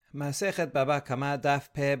Masechet Baba Kama Daf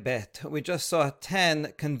Peh Bet. We just saw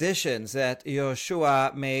 10 conditions that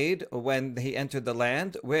Yoshua made when he entered the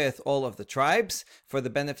land with all of the tribes for the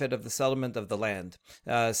benefit of the settlement of the land.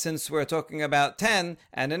 Since we're talking about 10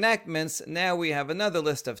 and enactments, now we have another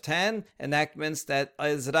list of 10 enactments that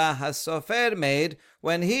Ezra HaSofer made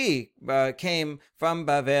when he came from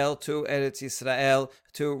Bavel to Eretz Yisrael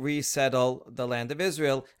to resettle the land of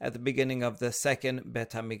Israel at the beginning of the second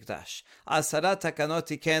Bet HaMikdash. Asara takanot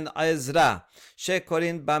tiken Ezra,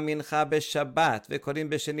 shekorin b'mincha b'Shabbat, vekorin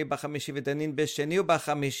b'sheni b'chamishi, v'danin b'sheni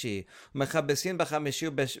u'b'chamishi, u'mechabesin b'chamishi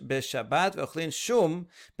u'b'Shabbat, ve'ochlin shum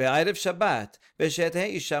be'erev Shabbat,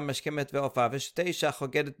 ve'shetei isha mashkemet ve'ofa, ve'shetei isha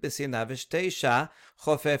chogeret b'sina, ve'shetei isha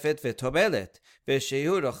chofefet ve'tobelet,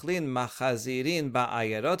 ve'sheyu rochlin machazirin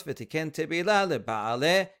ba'ayerot, ve'tiken tebila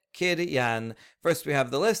le'ba'ale Kiryan. First we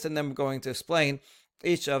have the list, and then we're going to explain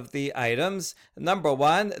each of the items. Number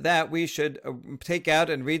one, that we should take out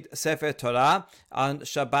and read Sefer Torah on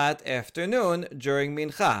Shabbat afternoon during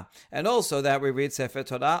Mincha, and also that we read Sefer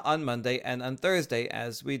Torah on Monday and on Thursday,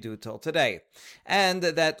 as we do till today. And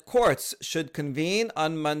that courts should convene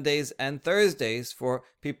on Mondays and Thursdays for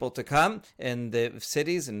people to come in the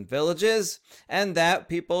cities and villages, and that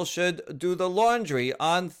people should do the laundry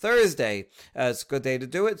on Thursday. It's a good day to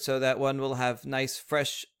do it so that one will have nice,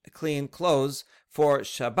 fresh, clean clothes for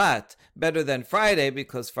Shabbat, better than Friday,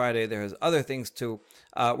 because Friday there's other things to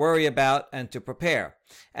worry about and to prepare.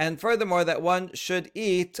 And furthermore, that one should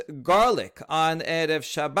eat garlic on Erev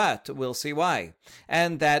Shabbat. We'll see why.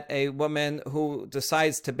 And that a woman who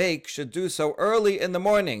decides to bake should do so early in the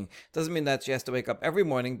morning. Doesn't mean that she has to wake up every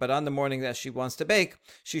morning, but on the morning that she wants to bake,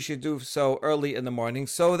 she should do so early in the morning,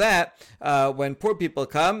 so that when poor people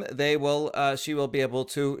come, she will be able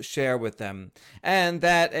to share with them. And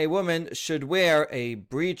that a woman should wear a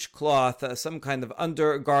breechcloth, some kind of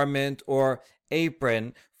undergarment or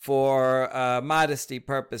apron for modesty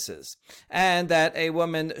purposes, and that a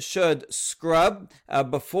woman should scrub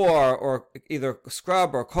before, or either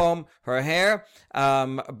scrub or comb her hair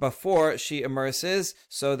before she immerses,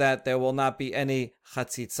 so that there will not be any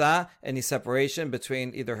chatzitza, any separation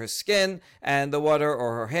between either her skin and the water,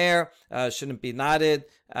 or her hair shouldn't be knotted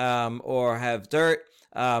or have dirt,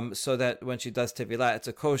 so that when she does tevilah, it's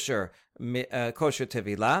a kosher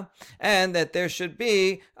tevilah, and that there should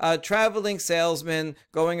be traveling salesmen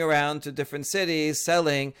going around to different cities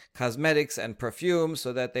selling cosmetics and perfume,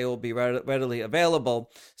 so that they will be readily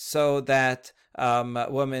available, so that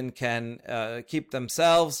women can keep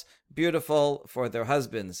themselves beautiful for their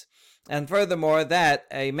husbands. And furthermore, that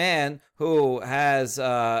a man who has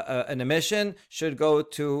an emission should go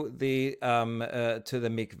to the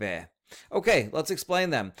mikveh. Okay, let's explain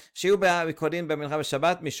them. We instituted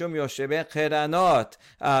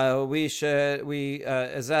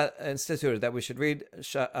that we should read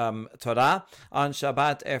Torah on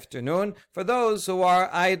Shabbat afternoon for those who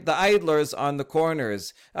are the idlers on the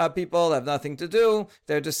corners. People have nothing to do,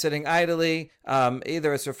 they're just sitting idly.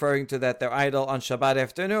 Either it's referring to that they're idle on Shabbat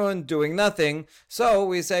afternoon, doing nothing. So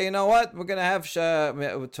we say, you know what, we're going to have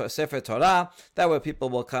Sefer Torah. That way people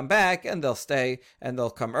will come back and they'll stay, and they'll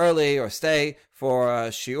come early or stay for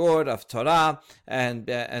shiur of Torah, and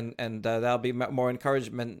that'll be more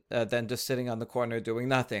encouragement than just sitting on the corner doing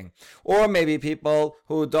nothing. Or maybe people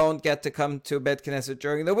who don't get to come to Bet Knesset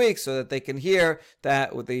during the week, so that they can hear that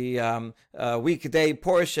the weekday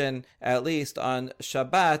portion, at least on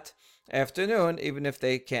Shabbat afternoon, even if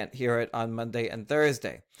they can't hear it on Monday and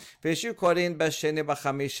Thursday. Vishu korin b'sheni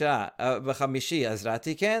b'chamishi Ezra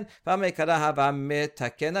tiken v'amekara hava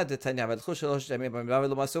metakena detanya v'lchu shalosh yamim b'mila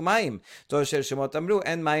v'lo masu mayim dor shel shemot amru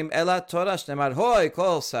en mayim ela Torah shnemar hoi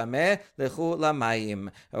kol sameh lechu lamayim.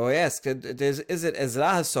 Oh yes, is it Ezra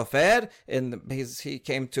HaSofer? He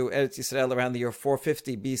came to Eretz Yisrael around the year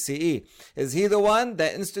 450 BCE. Is he the one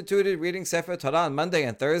that instituted reading Sefer Torah on Monday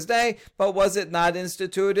and Thursday? But was it not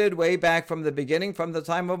instituted way back from the beginning, from the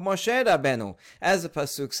time of Moshe Rabbeinu? As the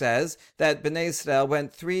pasuk says, that Bnei Israel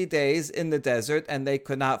went 3 days in the desert and they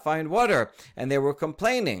could not find water, and they were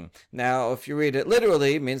complaining. Now, if you read it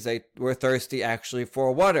literally, it means they were thirsty actually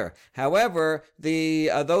for water. However,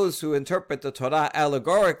 those who interpret the Torah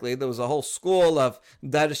allegorically, there was a whole school of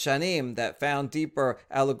darshanim that found deeper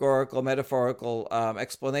allegorical, metaphorical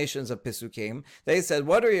explanations of Pisukim. They said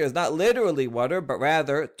water here is not literally water, but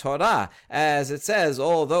rather Torah. As it says,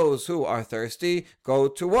 all those who are thirsty go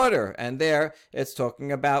to water. And there it's talking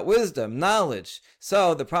about wisdom, knowledge.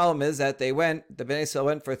 So the problem is that the Bnei Israel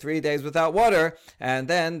went for 3 days without water, and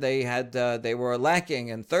then they were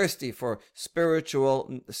lacking and thirsty for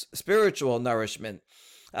spiritual nourishment.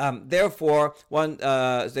 Therefore,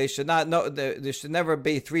 they should not know. There should never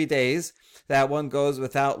be 3 days that one goes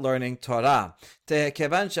without learning Torah.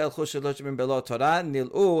 כיוון שהלכו שלוש ימים בלא תורה,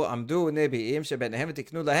 נלאו, עמדו נביאים שביניהם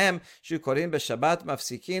תקנו להם שקוראים בשבת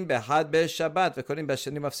מפסיקין באחד בשבת, וקוראים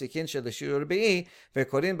בשני מפסיקין שלישי ורביעי,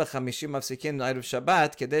 וקוראים בחמישי מפסיקין ערב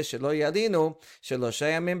שבת, כדי שלא ילינו שלושה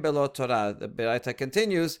ימים בלא Torah. The Beraita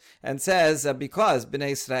continues and says, because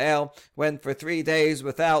Bnei Israel went for 3 days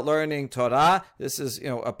without learning Torah, this is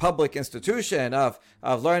a public institution of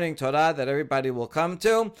learning Torah that everybody will come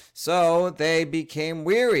to, so they became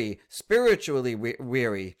weary, spiritually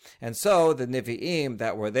weary. And so the Nevi'im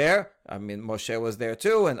that were there, Moshe was there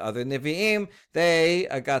too, and other Nevi'im, they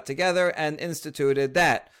got together and instituted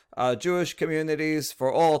that. Jewish communities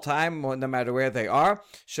for all time, no matter where they are,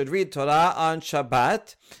 should read Torah on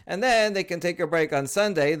Shabbat, and then they can take a break on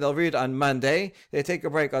Sunday. They'll read on Monday, they take a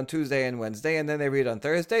break on Tuesday and Wednesday, and then they read on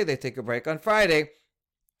Thursday, they take a break on Friday,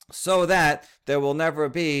 so that there will never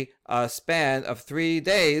be a span of 3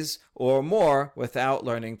 days or more without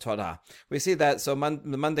learning Torah. We see that, so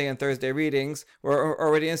the Monday and Thursday readings were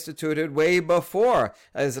already instituted way before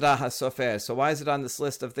Ezra HaSofer. So why is it on this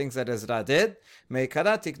list of things that Ezra did?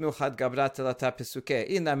 Meikara tiknu chad gabra telata pesuke,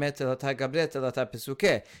 iname telata gabre telata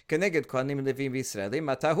pesuke, keneged kohanim levim v'Yisraelim,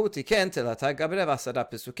 matahu tiken telata gabre v'asara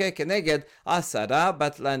pesuke, keneged asara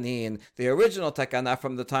batlanin. The original takana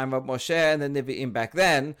from the time of Moshe and the Nevi'im back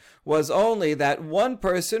then was only that one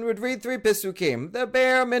person would read 3 pesukim, the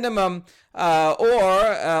bare minimum, or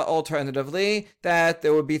alternatively, that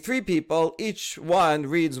there would be 3 people, each one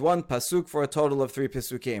reads 1 pasuk for a total of 3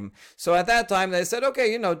 pesukim. So at that time they said,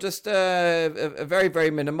 okay, just very,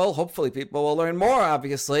 very minimal. Hopefully people will learn more,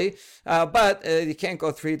 obviously, but you can't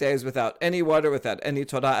go 3 days without any water, without any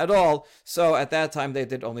Torah at all. So at that time they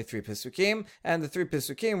did only 3 pesukim, and the 3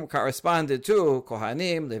 pesukim corresponded to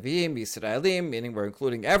Kohanim, Leviim, Yisraelim, meaning we're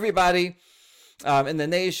including everybody in the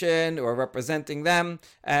nation or representing them,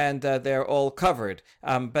 and they're all covered.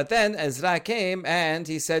 But then Ezra came and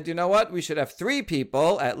he said, you know what, we should have 3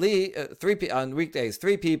 people, at least, on weekdays,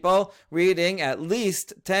 3 people reading at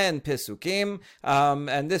least 10 Pesukim,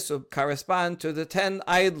 and this will correspond to the 10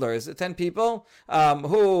 idlers, the 10 people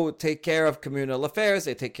who take care of communal affairs,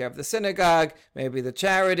 they take care of the synagogue, maybe the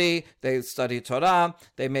charity, they study Torah,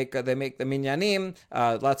 they make the minyanim,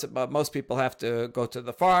 most people have to go to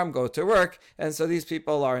the farm, go to work, and so these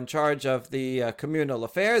people are in charge of the communal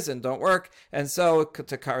affairs and don't work. And so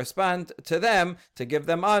to correspond to them, to give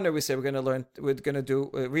them honor, we say we're going to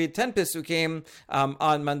read 10 Pesukim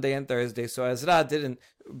on Monday and Thursday. So Ezra didn't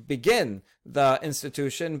begin the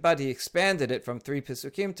institution, but he expanded it from 3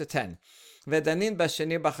 Pesukim to 10. Why does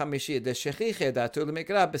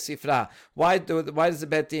the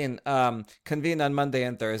Bet Din convene on Monday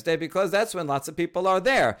and Thursday? Because that's when lots of people are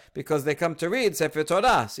there, because they come to read Sefer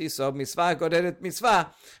Torah. See, so mitzvah goreret mitzvah.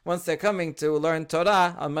 Once they're coming to learn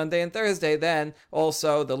Torah on Monday and Thursday, then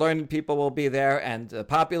also the learned people will be there and the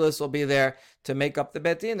populace will be there to make up the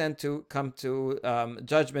Bet Din and to come to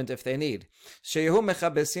judgment if they need. You should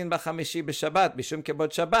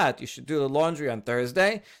do the laundry on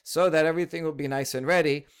Thursday so that everything will be nice and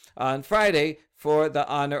ready on Friday for the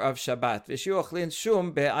honor of Shabbat. V'shu ochlin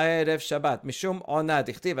shum be'erev Shabbat mishum ona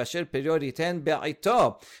dichtiv asher period yiten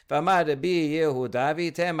be'ito. V'amar Rabbi Yehuda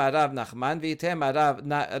v'yitem Rav Nachman v'yitem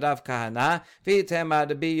Rav Kahana v'yitem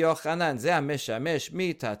Rabbi Yochanan ze mishamesh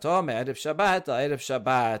mitato me'erev Shabbat la'erev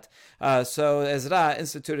Shabbat. So Ezra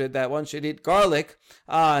instituted that one should eat garlic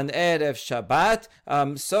on Erev Shabbat,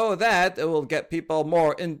 so that it will get people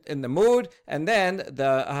more in the mood, and then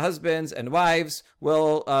the husbands and wives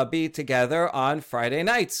will be together on Friday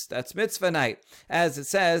nights. That's mitzvah night. As it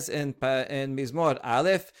says in Mizmor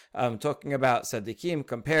Aleph, talking about Tzaddikim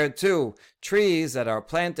compared to trees that are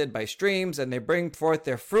planted by streams and they bring forth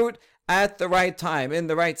their fruit at the right time, in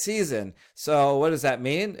the right season. So what does that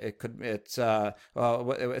mean? It is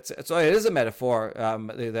a metaphor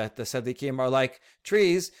that the Tzaddikim are like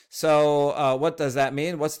trees. So what does that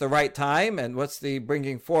mean? What's the right time, and what's the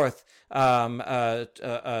bringing forth fruit?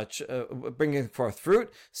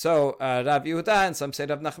 So Rav Yehuda, and some say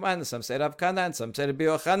Rav Nachman, and some say Rav Kana, and some say Rabbi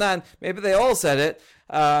Yochanan, maybe they all said it,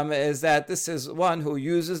 is that this is one who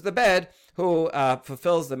uses the bed, who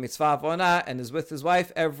fulfills the mitzvah of Onah and is with his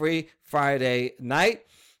wife every Friday night.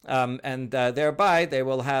 And thereby they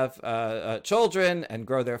will have children and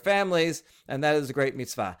grow their families, and that is a great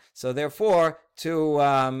mitzvah. So therefore, to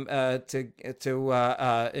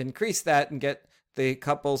increase that and get the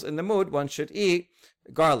couples in the mood, one should eat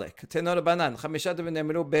garlic. Tenor banan, chamisha devim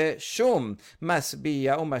nemru beshum,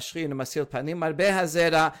 masbiya umashchin umasil panim marbe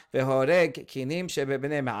hazera vehoreg kinim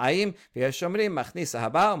shebebnei ma'ayim v'yeshomrim machnis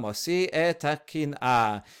haba umosi et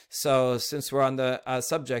hakin'ah. So since we're on the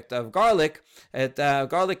subject of garlic,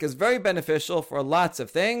 garlic is very beneficial for lots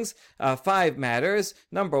of things. 5 matters.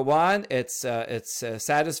 Number 1, it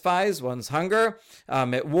satisfies one's hunger.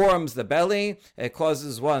 It warms the belly. It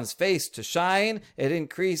causes one's face to shine. It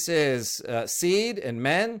increases seed in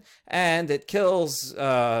men, and it kills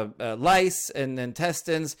lice in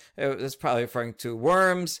intestines. It's probably referring to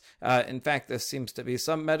worms. In fact, there seems to be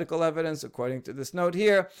some medical evidence, according to this note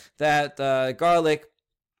here, that garlic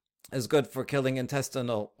is good for killing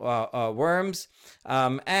intestinal worms.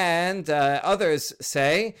 And others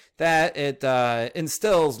say that it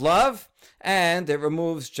instills love and it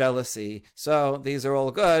removes jealousy. So these are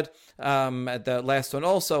all good. The last one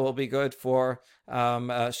also will be good for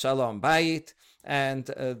shalom bayit and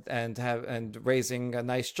raising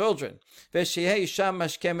nice children. That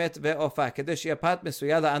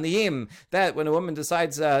when a woman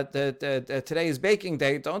decides today is baking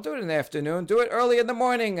day, don't do it in the afternoon, do it early in the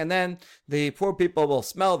morning, and then the poor people will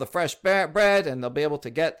smell the fresh bread and they'll be able to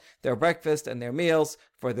get their breakfast and their meals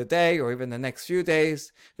for the day or even the next few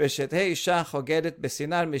days. That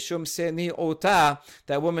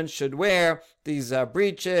woman should wear these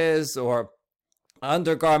breeches or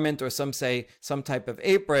undergarment, or some say some type of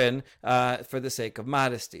apron, for the sake of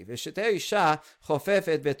modesty. So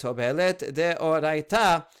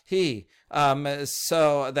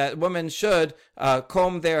that women should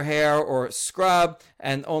comb their hair or scrub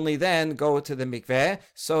and only then go to the mikveh,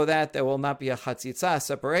 so that there will not be a chatzitza,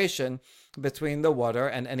 separation between the water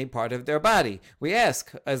and any part of their body. We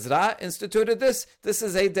ask, Ezra instituted this. This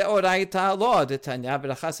is a deoraita law. Detanya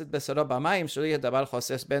v'rachaset besaro b'mayim sheli davar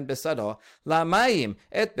choses ben besaro lamayim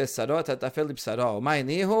et besaro tatafel b'saro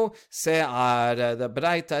umaynihu se'ar. The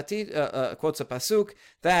Braita quotes a pasuk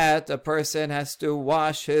that a person has to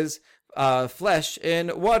wash his flesh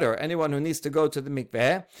in water. Anyone who needs to go to the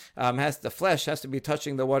mikveh, the flesh has to be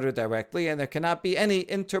touching the water directly, and there cannot be any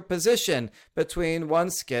interposition between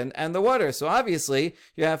one's skin and the water. So obviously,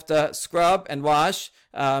 you have to scrub and wash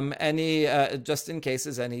any, just in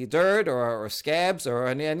cases, any dirt or scabs or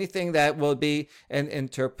anything that will be an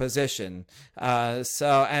interposition. And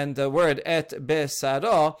the word et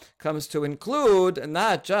besaro comes to include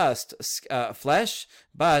not just flesh,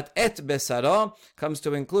 but et besaro comes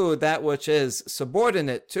to include that which is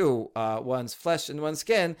subordinate to one's flesh and one's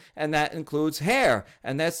skin, and that includes hair.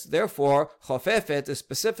 And that's therefore chofefet is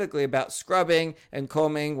specifically about scrubbing and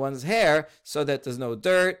combing one's hair so that there's no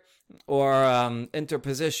dirt or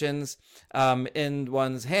interpositions in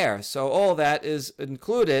one's hair. So all that is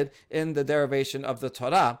included in the derivation of the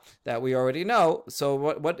Torah that we already know. So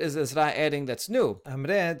what is Ezra adding that's new? So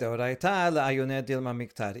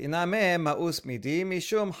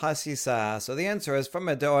the answer is, from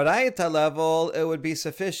a deoraita level, it would be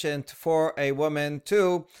sufficient for a woman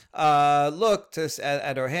to look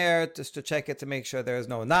at her hair, just to check it to make sure there's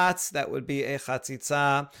no knots. That would be a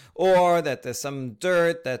chatzitza, or that there's some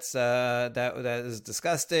dirt that is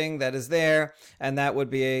disgusting that is there, and that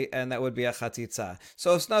would be a chatzitza.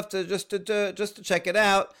 So it's enough to just to check it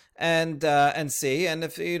out and see, and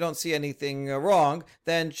if you don't see anything wrong,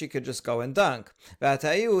 then she could just go and dunk.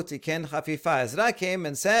 Ezra came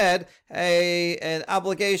and said an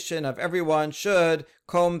obligation of everyone should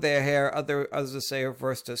comb their hair. Others say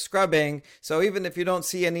refers to scrubbing. So even if you don't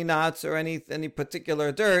see any knots or any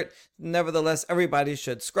particular dirt, nevertheless everybody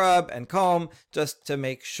should scrub and comb just to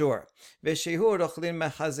make sure. That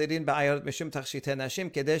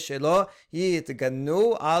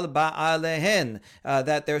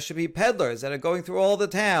there should be peddlers that are going through all the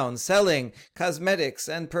towns selling cosmetics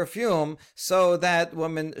and perfume, so that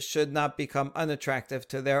women should not become unattractive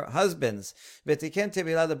to their husbands. That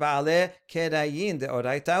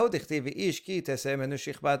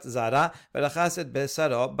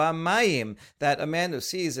a man who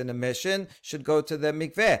sees an emission should go to the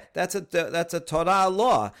mikveh. That's a Torah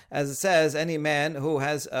law. As it says, any man who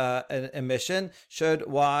has an emission should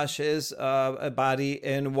wash his body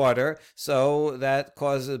in water. So that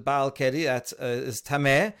causes Baal Keri, that is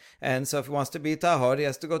Tameh. And so if he wants to be Tahor, he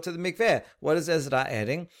has to go to the mikveh. What is Ezra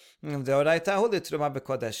adding? From a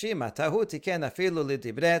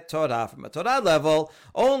Torah level,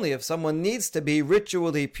 only if someone needs to be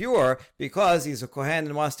ritually pure because he's a Kohen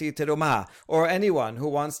and wants to eat terumah, or anyone who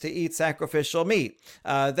wants to eat sacrificial meat,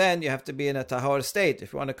 then you have to be in a tahor state.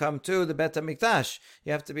 If you want to come to the Bet HaMikdash,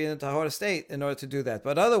 you have to be in a tahor state in order to do that.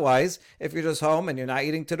 But otherwise, if you're just home and you're not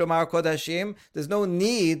eating terumah or kodashim, there's no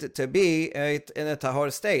need to be in a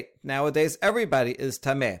tahor state. Nowadays, everybody is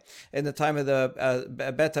tameh. In the time of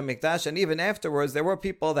the Bet HaMikdash, and even afterwards, there were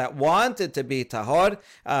people that wanted to be tahor,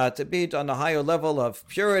 to be on a higher level of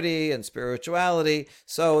purity and spirituality.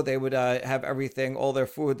 So they would have everything, all their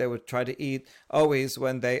food, they would try to eat always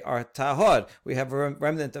when they are tahor. We have a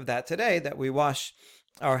remnant of that today, that we wash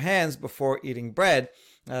our hands before eating bread.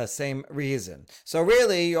 Same reason. So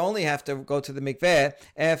really, you only have to go to the mikveh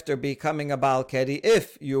after becoming a Baal Keri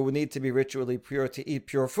if you need to be ritually pure to eat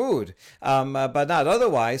pure food, but not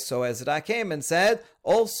otherwise. So Ezra came and said,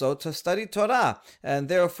 also to study Torah, and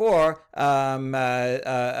therefore men,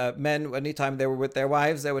 anytime they were with their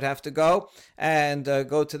wives, they would have to go and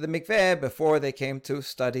go to the mikveh before they came to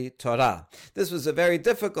study Torah. This was a very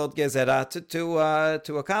difficult gezerah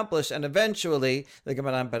to accomplish, and eventually the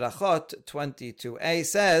Gemara in Berachot 22a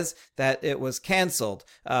says that it was canceled,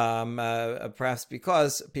 perhaps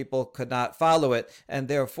because people could not follow it, and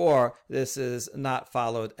therefore this is not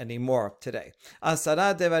followed anymore today.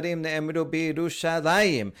 Asara devarim ne'emru b'Yerushalayim.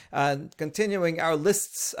 Continuing our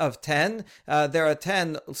lists of 10, there are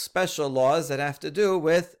 10 special laws that have to do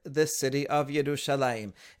with the city of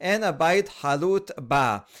Yerushalayim. En abayit halut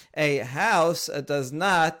ba. A house does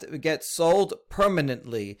not get sold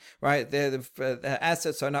permanently, right? The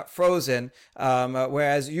assets are not frozen,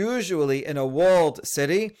 whereas usually in a walled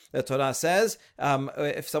city, the Torah says,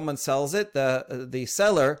 if someone sells it, the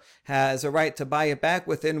seller has a right to buy it back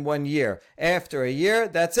within 1 year. After a year,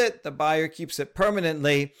 that's it. The buyer keeps it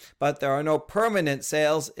permanently, but there are no permanent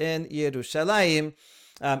sales in Yerushalayim.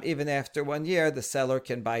 Even after 1 year, the seller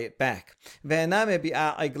can buy it back. If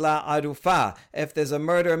there's a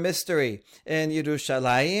murder mystery in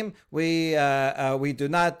Yerushalayim, we do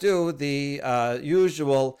not do the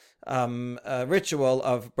usual ritual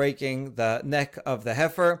of breaking the neck of the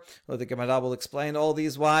heifer. Well, the Gemara will explain all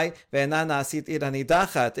these why.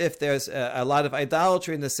 If there's a lot of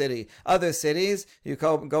idolatry in the city, other cities, you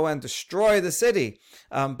go and destroy the city.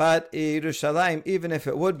 But Yerushalayim, even if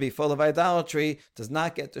it would be full of idolatry, does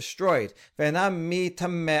not get destroyed. There's no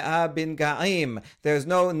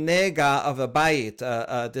nega of a bayit,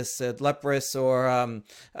 this leprous or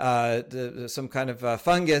some kind of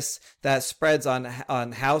fungus that spreads on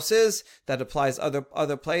houses. That applies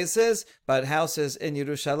other places, but houses in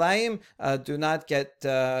Yerushalayim do not get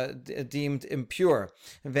deemed impure.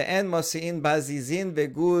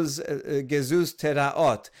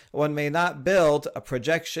 One may not build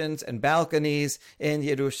projections and balconies in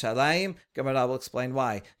Yerushalayim. Gemara will explain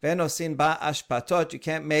why. You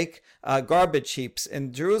can't make garbage heaps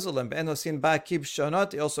in Jerusalem.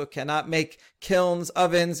 You also cannot make kilns,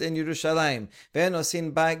 ovens in Yerushalayim.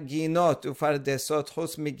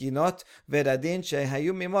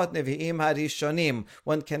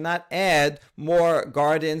 One cannot add more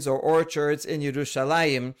gardens or orchards in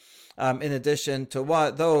Yerushalayim. In addition to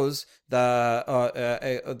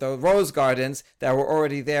the rose gardens that were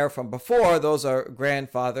already there from before, those are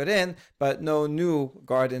grandfathered in, but no new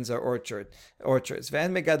gardens or orchards. You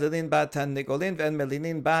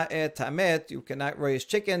cannot raise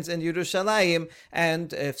chickens in Yerushalayim,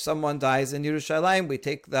 and if someone dies in Yerushalayim, we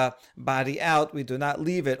take the body out. We do not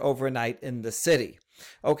leave it overnight in the city.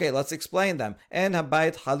 Okay, let's explain them. En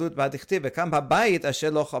habayit halut badichtiv v'kam habayit asher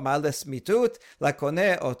lo chomal lesmitut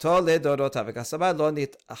lakone oto ledorotav v'kasaba lo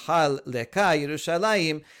nithal leka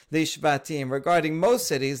Yerushalayim lishvatim. Regarding most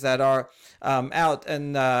cities that are out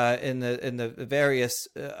in the various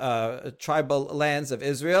tribal lands of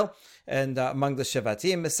Israel, and among the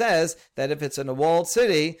Shevatim, it says that if it's in a walled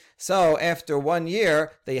city, so after 1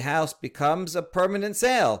 year, the house becomes a permanent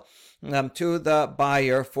sale to the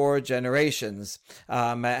buyer for generations.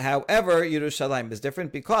 However, Yerushalayim is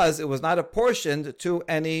different because it was not apportioned to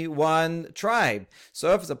any one tribe.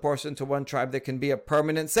 So if it's apportioned to one tribe, there can be a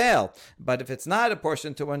permanent sale. But if it's not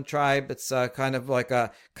apportioned to one tribe, it's kind of like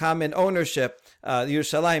a common ownership.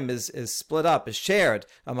 Yerushalayim is split up, is shared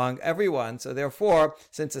among everyone. So therefore,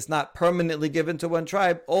 since it's not permanently given to one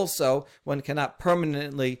tribe, also one cannot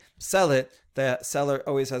permanently sell it. The seller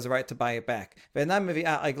always has a right to buy it back. The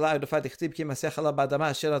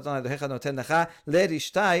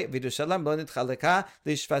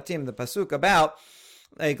pasuk about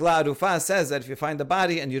Egla Arufa says that if you find the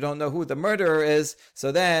body and you don't know who the murderer is,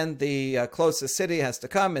 so then the closest city has to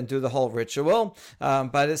come and do the whole ritual.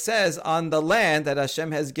 But it says on the land that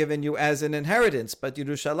Hashem has given you as an inheritance. But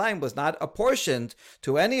Yerushalayim was not apportioned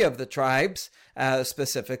to any of the tribes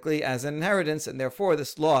specifically as an inheritance, and therefore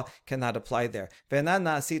this law cannot apply there. And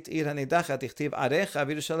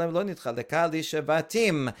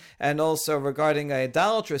also regarding an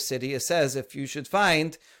idolatrous city, it says if you should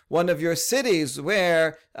find one of your cities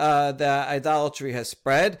where the idolatry has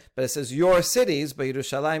spread, but it says your cities, but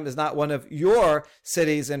Yerushalayim is not one of your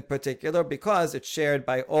cities in particular because it's shared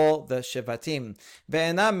by all the Shevatim.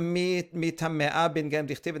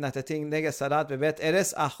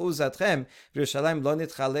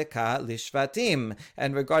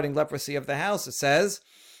 And regarding leprosy of the house, it says,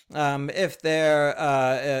 if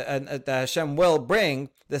the Hashem will bring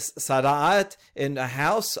this sara'at in a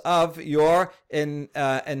house of your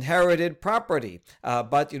inherited property.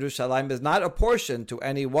 But Yerushalayim is not apportioned to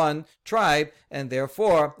any one tribe, and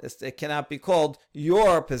therefore it cannot be called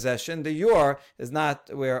your possession. The your is not,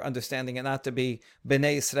 we're understanding it not to be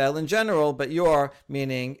Bnei Israel in general, but your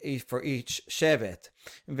meaning for each shevet.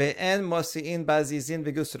 ואין מוסיעין בעזיזין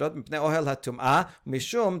וגוסרות מפני אוהל הטומאה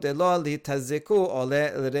משום דלא להתחזקו עולה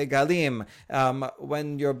לרגלים.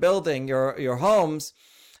 When you're building your homes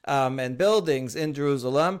and buildings in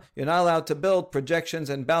Jerusalem, you're not allowed to build projections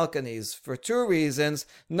and balconies for two reasons.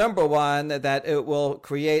 Number one, that it will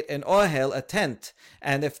create an ohel, a tent,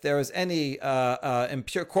 and if there is any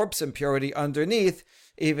corpse impurity underneath,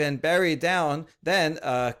 even buried down, then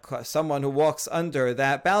someone who walks under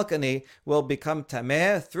that balcony will become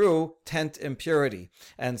tameh through tent impurity.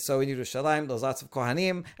 And so in Yerushalayim, there's lots of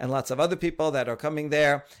Kohanim and lots of other people that are coming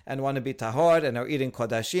there and want to be tahor and are eating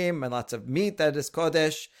kodashim and lots of meat that is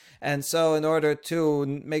kodesh. And so in order to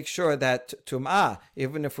make sure that tum'ah,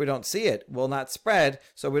 even if we don't see it, will not spread,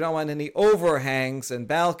 so we don't want any overhangs and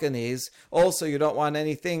balconies. Also, you don't want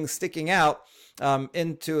anything sticking out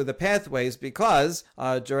into the pathways, because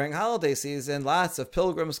during holiday season lots of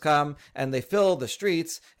pilgrims come and they fill the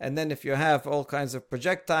streets, and then if you have all kinds of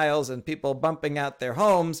projectiles and people bumping out their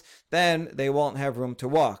homes, then they won't have room to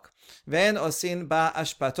walk. No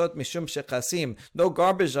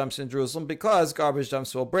garbage dumps in Jerusalem, because garbage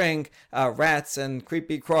dumps will bring rats and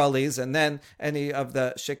creepy crawlies, and then any of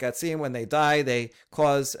the shikatzim, when they die, they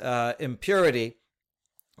cause impurity.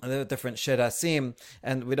 The different shirasim,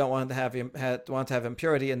 and we don't want to have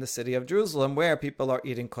impurity in the city of Jerusalem where people are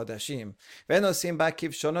eating kodashim.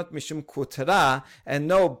 And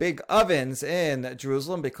no big ovens in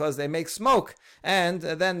Jerusalem because they make smoke, and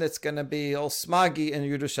then it's going to be all smoggy in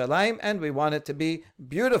Yerushalayim, and we want it to be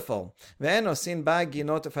beautiful. Now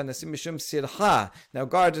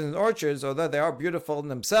gardens and orchards, although they are beautiful in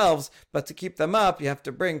themselves, but to keep them up you have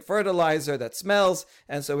to bring fertilizer that smells,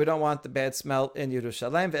 and so we don't want the bad smell in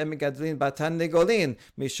Yerushalayim.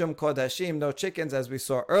 Mishum kodashim, no chickens, as we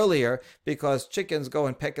saw earlier, because chickens go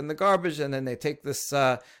and peck in the garbage, and then they take this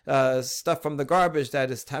stuff from the garbage that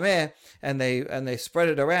is tameh, and they spread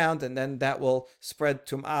it around, and then that will spread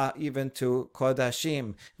tum'ah even to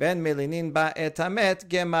kodashim.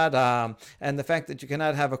 And the fact that you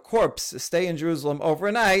cannot have a corpse stay in Jerusalem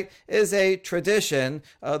overnight is a tradition,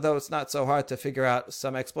 although it's not so hard to figure out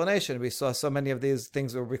some explanation. We saw so many of these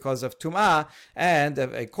things were because of tum'ah, and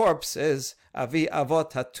a corpse is avi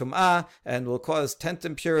avot hatum'ah and will cause tent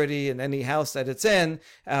impurity in any house that it's in.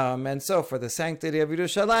 And so for the sanctity of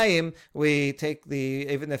Yerushalayim, we take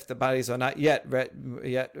even if the bodies are not yet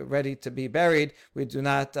ready to be buried, we do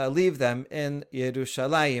not leave them in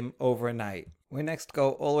Yerushalayim overnight. We next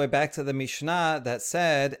go all the way back to the Mishnah that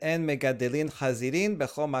said, "En megadelin chazirin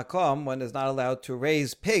bechol makom," one is not allowed to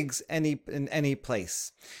raise pigs in any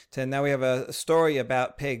place. Now we have a story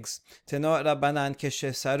about pigs. Teno Rabbanan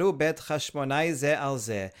keshesaru bet chashmonai ze al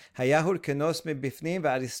ze hayahur kenos mibifnim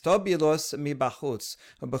ve'aristobulos mibachutz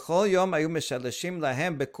ubechol yom hayu meshalashim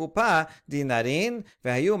lahem bekupa dinarin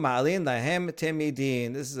vehayu ma'alin lahem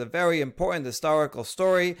temidin. This is a very important historical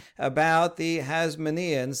story about the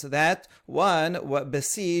Hasmoneans, that one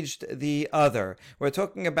besieged the other. We're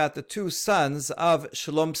talking about the two sons of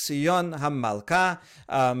Shalom Sion Hamalka,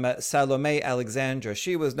 Salome Alexandra.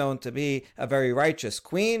 She was known to be a very righteous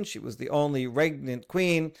queen. She was the only regnant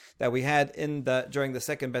queen that we had during the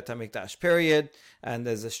second Bet HaMikdash period, and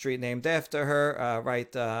there's a street named after her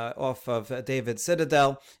right off of David's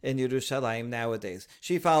citadel in Yerushalayim nowadays.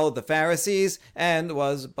 She followed the Pharisees and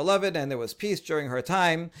was beloved, and there was peace during her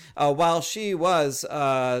time. While she was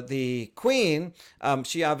the queen,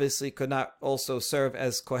 she obviously could not also serve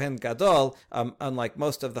as Kohen Gadol, unlike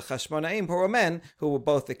most of the Chashmonaim, who were men who were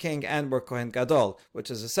both the king and were Kohen Gadol,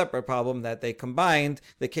 which is a separate problem that they combined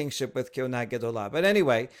the kingship with Keuna Gedolah. But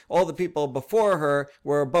anyway, all the people before her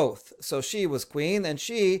were both. So she was queen, and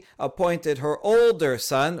she appointed her older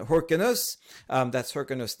son, Hyrcanus. That's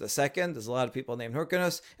Hyrcanus II. There's a lot of people named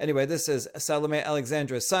Hyrcanus. Anyway, this is Salome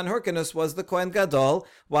Alexandra's son. Hyrcanus was the Kohen Gadol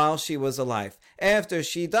while she was alive. After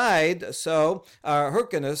she died, so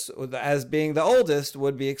Hyrcanus, as being the oldest,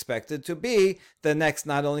 would be expected to be the next,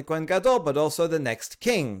 not only Kohen Gadol, but also the next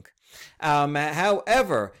king.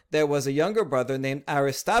 However, there was a younger brother named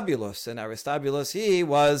Aristobulus, and Aristobulus, he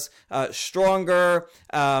was stronger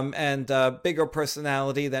and bigger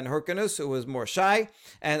personality than Hyrcanus, who was more shy.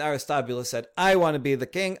 And Aristobulus said, I want to be the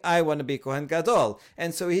king, I want to be Kohen Gadol.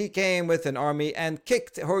 And so he came with an army and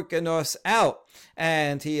kicked Hyrcanus out,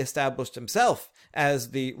 and he established himself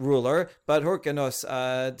as the ruler. But Hyrcanus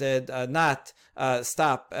did not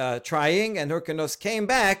stop trying, and Hyrcanus came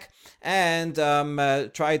back and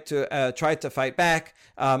tried to fight back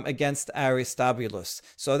against Aristobulus.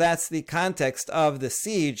 So that's the context of the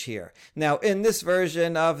siege here. Now, in this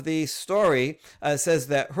version of the story, it says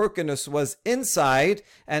that Hyrcanus was inside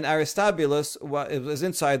and Aristobulus was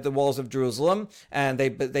inside the walls of Jerusalem, and they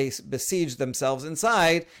besieged themselves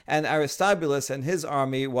inside, and Aristobulus and his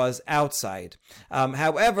army was outside.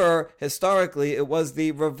 However, historically, it was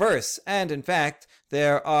the reverse, and in fact,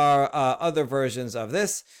 there are other versions of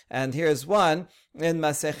this, and here's one in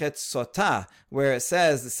Masechet Sotah, where it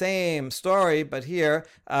says the same story, but here,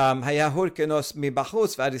 Haya Hyrcanus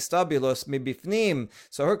mibachutz v'Aristobulus mibifnim.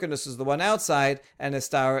 So Hyrcanus is the one outside, and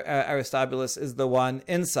Aristobulus is the one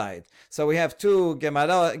inside. So we have two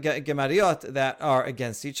gemariot that are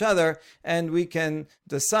against each other, and we can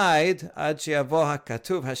decide, Ad she'yavo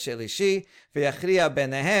hakatuv hashelishi v'yachriya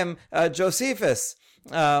benehem, Josephus,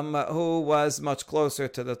 who was much closer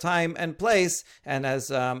to the time and place, and as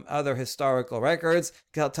other historical records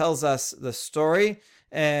tells us the story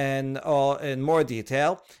in more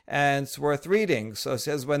detail, and it's worth reading. So it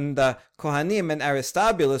says, when the Kohanim and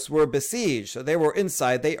Aristobulus were besieged, so they were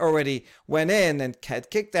inside, they already went in and had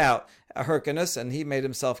kicked out Hyrcanus, and he made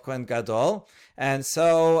himself Kohen Gadol. And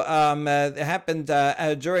so it happened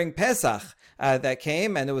during Pesach. That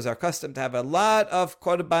came, and it was our custom to have a lot of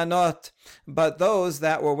korbanot. But those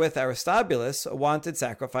that were with Aristobulus wanted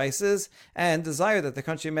sacrifices and desired that the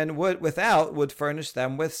countrymen would furnish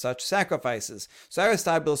them with such sacrifices. So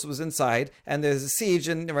Aristobulus was inside, and there's a siege,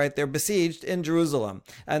 and they're besieged in Jerusalem.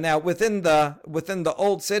 And now within the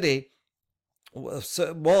old city,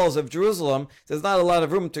 walls of Jerusalem, there's not a lot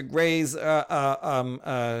of room to graze animals.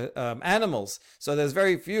 So there's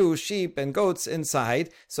very few sheep and goats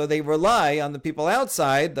inside. So they rely on the people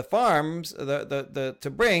outside, the farms,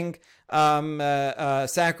 to bring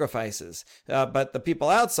sacrifices. But the people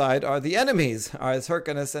outside are the enemies, are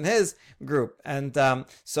Hyrcanus and his group. And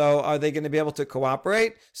so are they going to be able to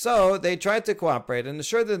cooperate? So they tried to cooperate and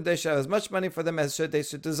assured them they should have as much money for them as they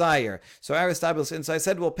should desire. So Aristobulus inside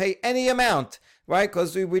said, we'll pay any amount, right?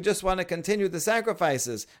 Because we just want to continue the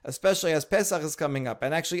sacrifices, especially as Pesach is coming up.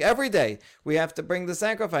 And actually every day we have to bring the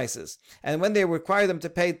sacrifices. And when they require them to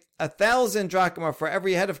pay 1,000 drachma for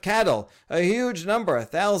every head of cattle, a huge number,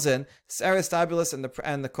 1,000, Aristobulus and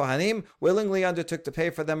the Kohanim willingly undertook to pay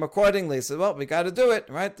for them accordingly. So, well, we got to do it,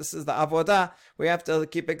 right? This is the avodah. We have to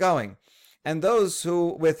keep it going. And those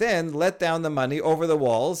who within let down the money over the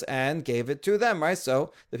walls and gave it to them, right?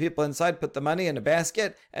 So the people inside put the money in a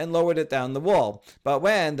basket and lowered it down the wall. But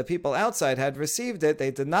when the people outside had received it, they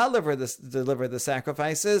did not deliver the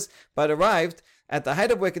sacrifices, but arrived at the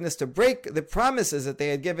height of wickedness to break the promises that they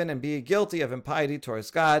had given and be guilty of impiety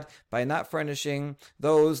towards God by not furnishing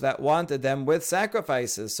those that wanted them with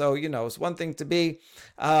sacrifices. So, it's one thing to be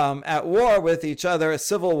at war with each other, a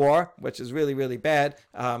civil war, which is really, really bad.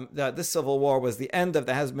 This civil war was the end of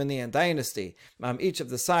the Hasmonean dynasty. Each of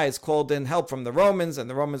the sides called in help from the Romans, and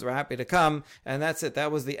the Romans were happy to come, and that's it.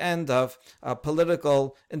 That was the end of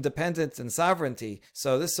political independence and sovereignty.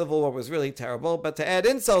 So this civil war was really terrible. But to add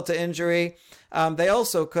insult to injury, they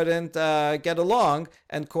also couldn't get along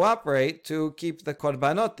and cooperate to keep the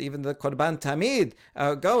korbanot, even the korban tamid,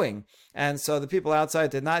 going. And so the people outside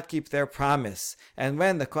did not keep their promise. And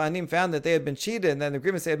when the Kohanim found that they had been cheated and the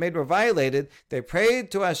agreements they had made were violated, they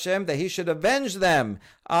prayed to Hashem that he should avenge them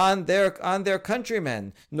on their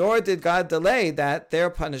countrymen. Nor did God delay their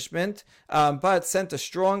punishment, but sent a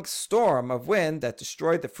strong storm of wind that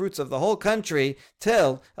destroyed the fruits of the whole country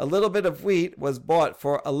till a little bit of wheat was bought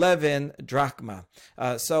for 11 drachma.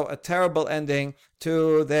 So a terrible ending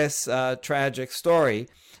to this tragic story.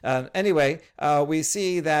 Anyway, we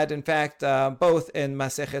see that, in fact, both in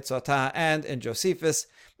Masechet Sotah and in Josephus,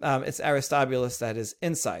 it's Aristobulus that is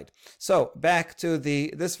inside. So back to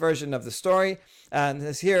this version of the story. And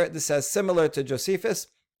this says similar to Josephus,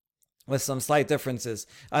 with some slight differences.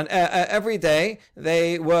 Every day,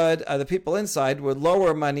 the people inside would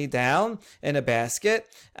lower money down in a basket,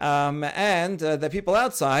 and the people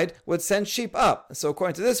outside would send sheep up. So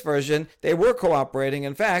according to this version, they were cooperating,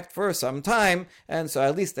 in fact, for some time, and so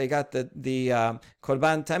at least they got the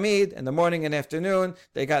Korban Tamid, in the morning and afternoon,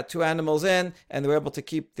 they got 2 animals in, and they were able to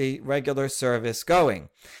keep the regular service going.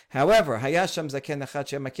 However, Hayasham Zaken Echad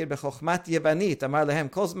Shemakir Bechochmat Yevanit, Amar Lehem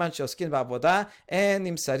Kol Zman Sheoskin Ba'avoda, En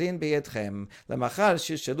Nimsarin B'yedchem, Lemachar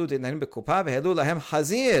Shilshelu Dinanim B'kupa, V'helu Lahem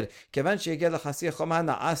Hazir, Kevan Sheyegel L'chasir Choma,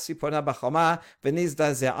 Na'as Sipona B'choma,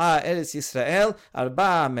 V'nizda Ze'a Eretz Yisrael,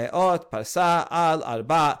 400 Parsa Al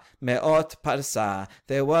 400 Parsa.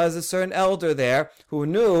 There was a certain elder there who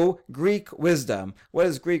knew Greek wisdom. What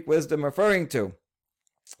is Greek wisdom referring to?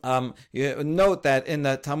 You note that in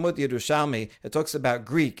the Talmud Yerushalmi, it talks about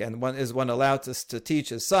Greek, and one allowed to teach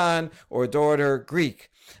his son or daughter Greek.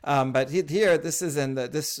 But here, this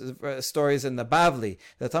story is in the Bavli.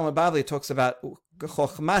 The Talmud Bavli talks about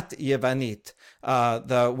Chochmat Yevanit,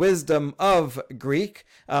 the wisdom of Greek,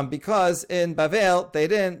 because in Bavel they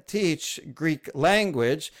didn't teach Greek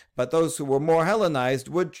language, but those who were more Hellenized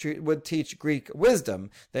would teach Greek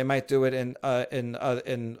wisdom. They might do it in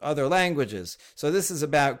other languages. So this is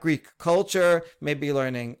about Greek culture, maybe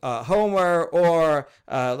learning Homer, or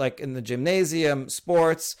like in the gymnasium,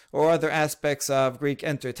 sports, or other aspects of Greek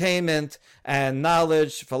entertainment and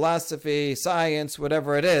knowledge, philosophy, science,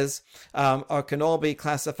 whatever it is, can all be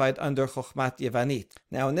classified under Chochmat Yevanit.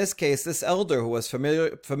 Now, in this case, this elder who was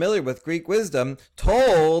familiar with Greek wisdom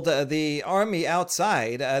told the army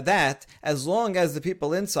outside that as long as the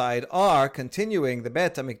people inside are continuing the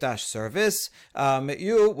Bet HaMikdash service,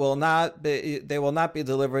 they will not be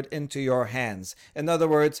delivered into your hands. In other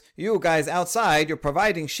words, you guys outside, you're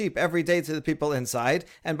providing sheep every day to the people inside,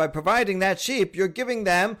 and by providing that sheep, you're giving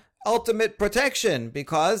them ultimate protection,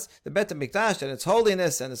 because the Bet HaMikdash and its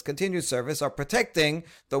holiness and its continued service are protecting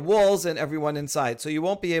the walls and everyone inside. So you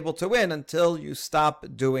won't be able to win until you stop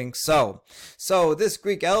doing so. So this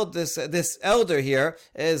Greek this elder here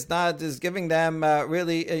is giving them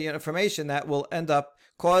really information that will end up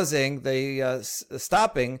causing the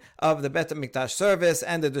stopping of the Bet HaMikdash service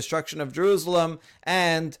and the destruction of Jerusalem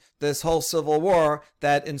and this whole civil war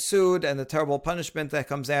that ensued and the terrible punishment that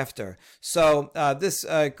comes after. So this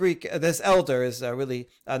elder is really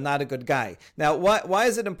not a good guy. Now, why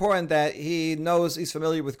is it important that he's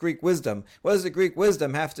familiar with Greek wisdom? What does the Greek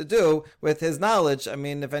wisdom have to do with his knowledge? I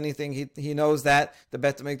mean, if anything, he knows that the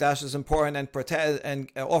Bet HaMikdash is important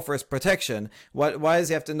and offers protection. Why does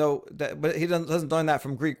he have to know that? But he doesn't learn that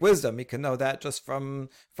from Greek wisdom. He can know that just from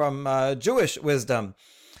Jewish wisdom.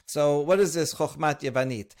 So what is this Chochmat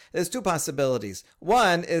Yevanit? There's 2 possibilities.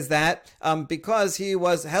 One is that because he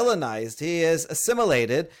was Hellenized, he is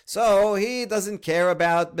assimilated, so he doesn't care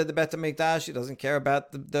about the Bet HaMikdash, he doesn't care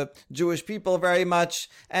about the Jewish people very much,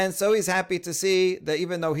 and so he's happy to see that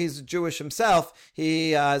even though he's Jewish himself,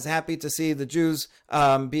 he is happy to see the Jews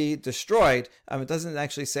be destroyed. It doesn't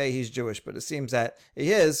actually say he's Jewish, but it seems that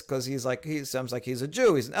he is, because he sounds like he's a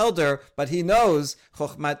Jew, he's an elder, but he knows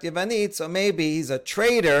Chochmat Yevanit, so maybe he's a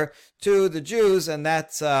traitor to the Jews, and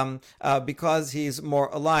that's because he's more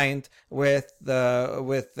aligned with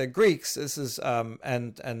the Greeks. This is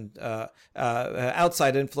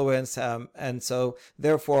outside influence, and so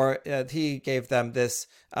therefore he gave them this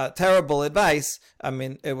terrible advice. I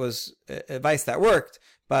mean, it was advice that worked,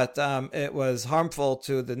 but it was harmful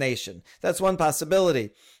to the nation. That's one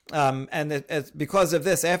possibility. And because of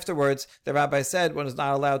this, afterwards, the rabbi said one is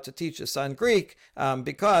not allowed to teach his son Greek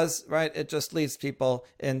because, right, it just leads people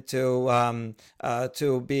into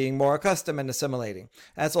to being more accustomed and assimilating.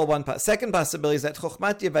 That's all one. Second possibility is that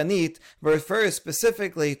Chochmat Yevanit refers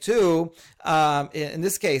specifically to, in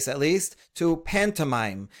this case at least, to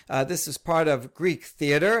pantomime. This is part of Greek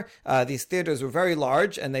theater. These theaters were very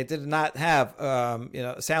large, and they did not have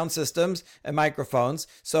sound systems and microphones,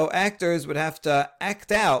 so actors would have to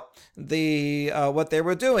act out what they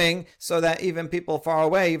were doing, so that even people far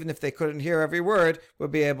away, even if they couldn't hear every word,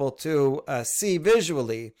 would be able to see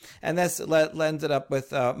visually. And that's ended up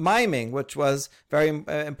with miming, which was very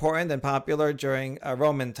important and popular during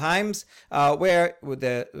Roman times, where,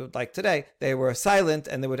 like today, they were silent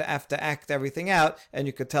and they would have to act everything out, and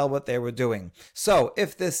you could tell what they were doing. So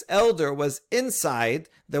if this elder was inside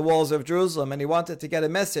the walls of Jerusalem and he wanted to get a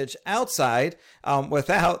message outside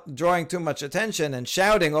without drawing too much attention and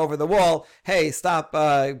shouting over the wall, hey, stop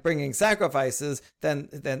bringing sacrifices, then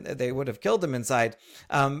they would have killed him inside.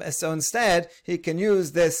 So instead, he can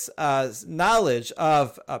use this knowledge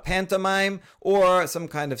of pantomime or some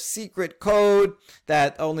kind of secret code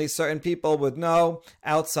that only certain people would know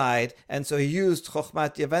outside. And so he used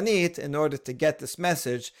Chochmat Yevanit in order to get this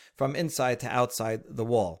message from inside to outside the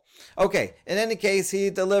wall. Okay, in any case,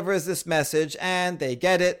 he delivers this message and they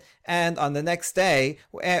get it, And on the next day,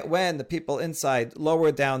 when the people inside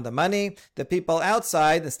lowered down the money, the people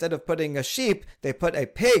outside, instead of putting a sheep, they put a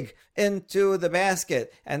pig into the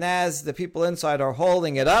basket. And as the people inside are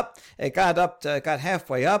holding it up, it got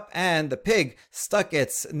halfway up, and the pig stuck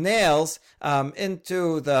its nails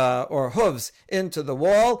or hooves into the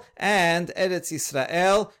wall, and Eretz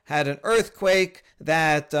Yisrael had an earthquake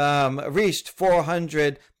that reached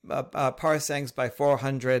 400 parsangs by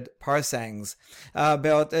 400 parsangs.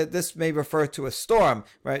 But this may refer to a storm,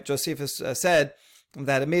 right? Josephus said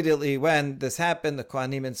that immediately when this happened, the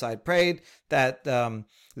Kohanim inside prayed that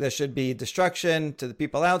there should be destruction to the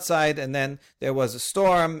people outside, and then there was a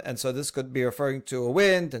storm, and so this could be referring to a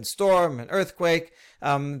wind and storm and earthquake.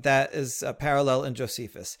 That is parallel in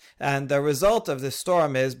Josephus. And the result of this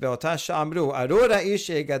storm is Be'ota she'amru arura ish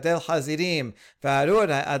yegadel chazirim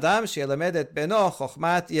ve'arura adam she'elamed et beno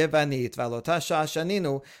chochmat yevanit ve'alota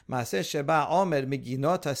she'ashaninu maaseh sheba omer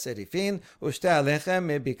miginot ha'serifin u'shtei alechem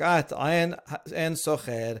mebik'at en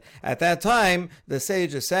socher. At that time, the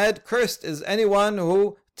sages said, "Cursed is anyone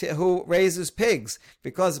who raises pigs,"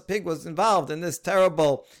 because a pig was involved in this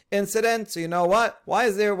terrible incident. So you know what? Why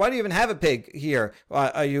do you even have a pig here?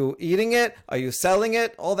 Are you eating it? Are you selling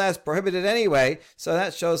it? All that's prohibited anyway. So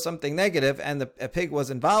that shows something negative, and a pig was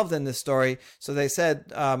involved in this story. So they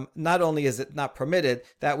said, not only is it not permitted,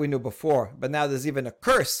 that we knew before, but now there's even a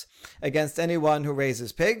curse against anyone who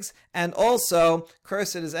raises pigs, and also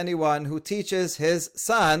cursed is anyone who teaches his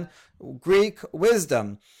son Greek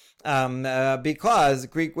wisdom. Because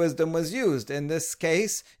Greek wisdom was used in this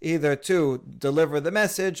case either to deliver the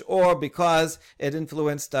message or because it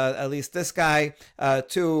influenced at least this guy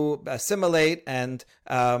to assimilate and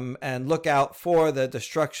look out for the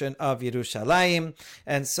destruction of Yerushalayim.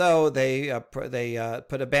 And so they put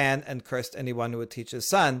a ban and cursed anyone who would teach his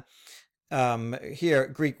son here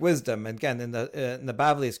Greek wisdom. Again, in the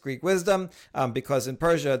Bavli it's Greek wisdom, because in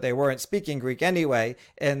Persia they weren't speaking Greek anyway.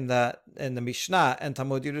 In the Mishnah and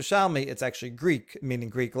Talmud Yerushalmi it's actually Greek, meaning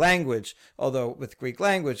Greek language, although with Greek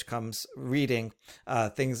language comes reading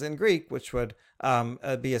things in Greek, which would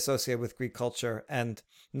be associated with Greek culture and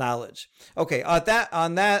knowledge. Okay,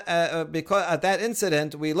 because at that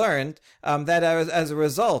incident we learned that as a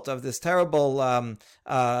result of this terrible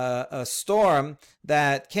storm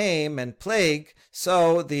that came and plague,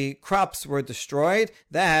 so the crops were destroyed,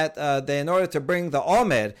 that in order to bring the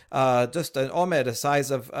omer, just an omer the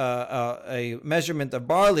size of a measurement of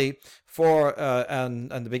barley, for on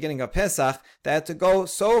the beginning of Pesach, they had to go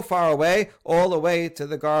so far away, all the way to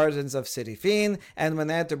the gardens of Sirifin. And when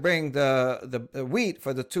they had to bring the wheat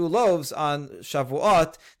for the 2 loaves on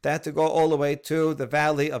Shavuot, they had to go all the way to the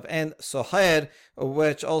valley of En Socher,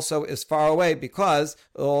 which also is far away because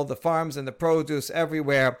all the farms and the produce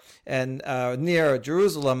everywhere and near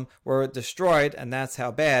Jerusalem were destroyed, and that's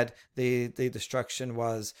how bad the destruction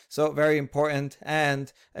was. So very important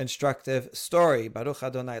and instructive story. Baruch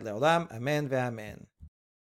Adonai Leolam. Amen ve'amen.